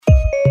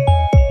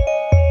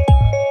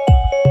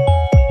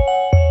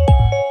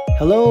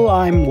Hello,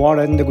 I'm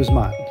Warren de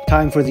Guzman.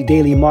 Time for the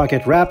daily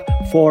market wrap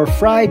for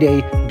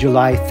Friday,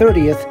 July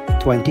 30th,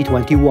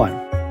 2021.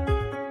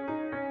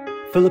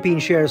 Philippine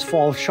shares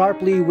fall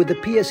sharply with the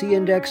PSE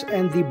index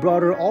and the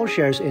broader all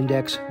shares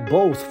index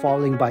both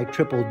falling by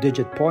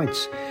triple-digit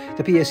points.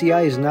 The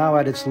PSEI is now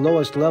at its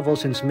lowest level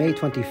since May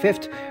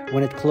 25th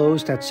when it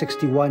closed at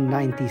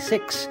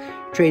 61.96.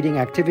 Trading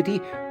activity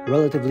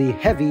relatively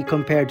heavy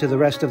compared to the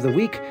rest of the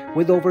week,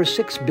 with over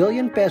 6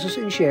 billion pesos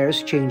in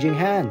shares changing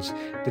hands.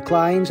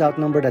 Declines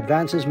outnumbered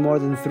advances more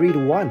than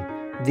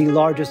 3-1. The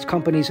largest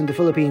companies in the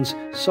Philippines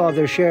saw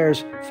their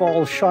shares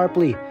fall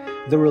sharply.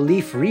 The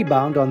relief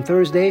rebound on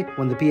Thursday,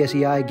 when the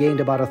PSEI gained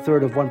about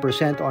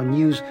 1/3 on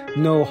news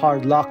no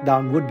hard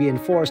lockdown would be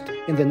enforced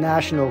in the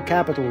National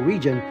Capital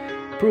Region,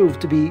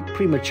 proved to be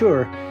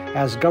premature,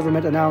 as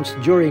government announced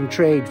during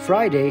Trade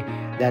Friday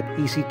that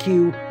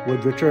ECQ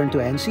would return to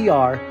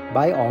NCR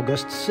by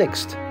August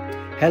 6th.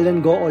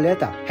 Helen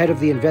Go-Oleta, head of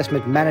the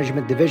Investment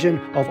Management Division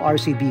of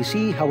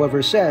RCBC,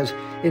 however, says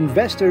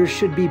investors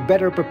should be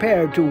better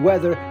prepared to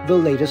weather the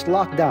latest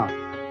lockdown.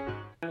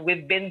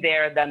 We've been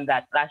there, done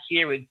that. Last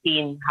year, we've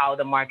seen how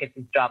the market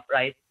has dropped,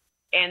 right?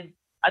 And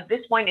at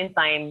this point in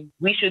time,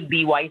 we should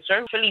be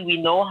wiser. Actually, we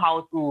know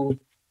how to,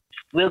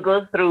 we'll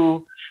go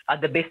through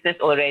the business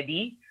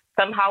already.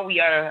 Somehow we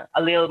are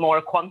a little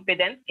more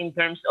confident in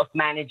terms of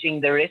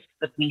managing the risks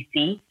that we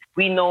see.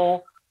 We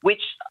know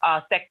which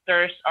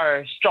sectors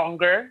are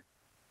stronger,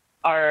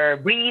 are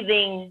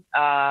breathing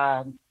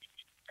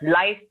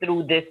life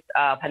through this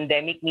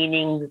pandemic,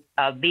 meaning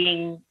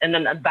being in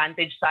an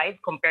advantage side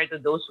compared to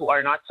those who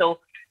are not. So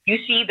you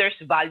see there's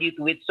value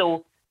to it.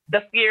 So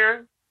the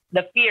fear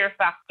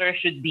factor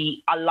should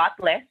be a lot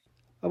less.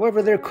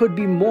 However, there could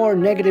be more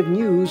negative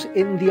news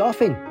in the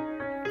offing.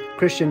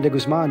 Christian de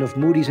Guzman of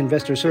Moody's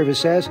Investor Service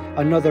says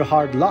another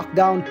hard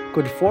lockdown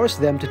could force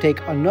them to take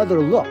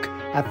another look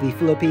at the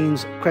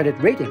Philippines' credit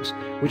ratings,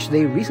 which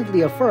they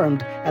recently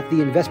affirmed at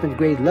the investment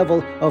grade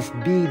level of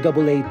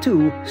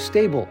Baa2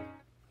 stable.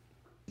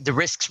 The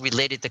risks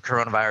related to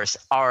coronavirus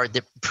are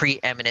the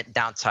preeminent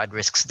downside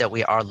risks that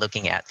we are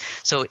looking at.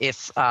 So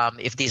if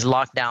these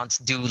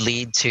lockdowns do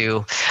lead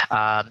to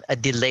a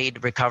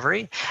delayed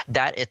recovery,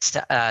 that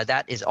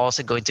is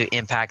also going to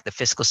impact the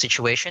fiscal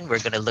situation.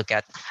 We're going to look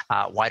at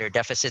wider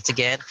deficits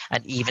again,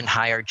 an even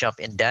higher jump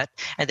in debt,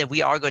 and then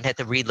we are going to have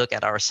to relook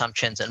at our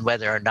assumptions and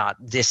whether or not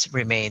this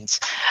remains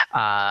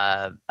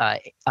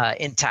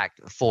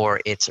intact for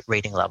its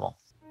rating level.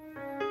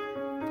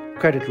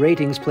 Credit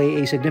ratings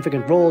play a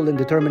significant role in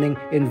determining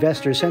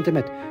investor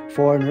sentiment.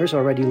 Foreigners,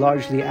 already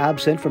largely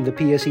absent from the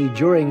PSE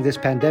during this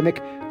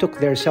pandemic, took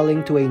their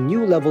selling to a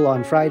new level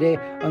on Friday,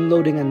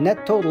 unloading a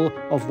net total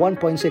of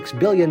 1.6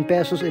 billion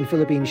pesos in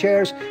Philippine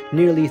shares,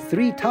 nearly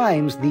 3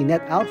 times the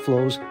net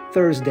outflows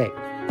Thursday.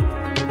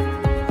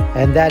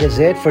 And that is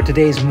it for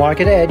today's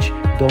Market Edge.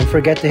 Don't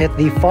forget to hit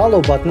the follow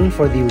button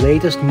for the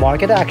latest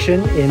market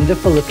action in the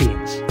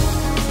Philippines.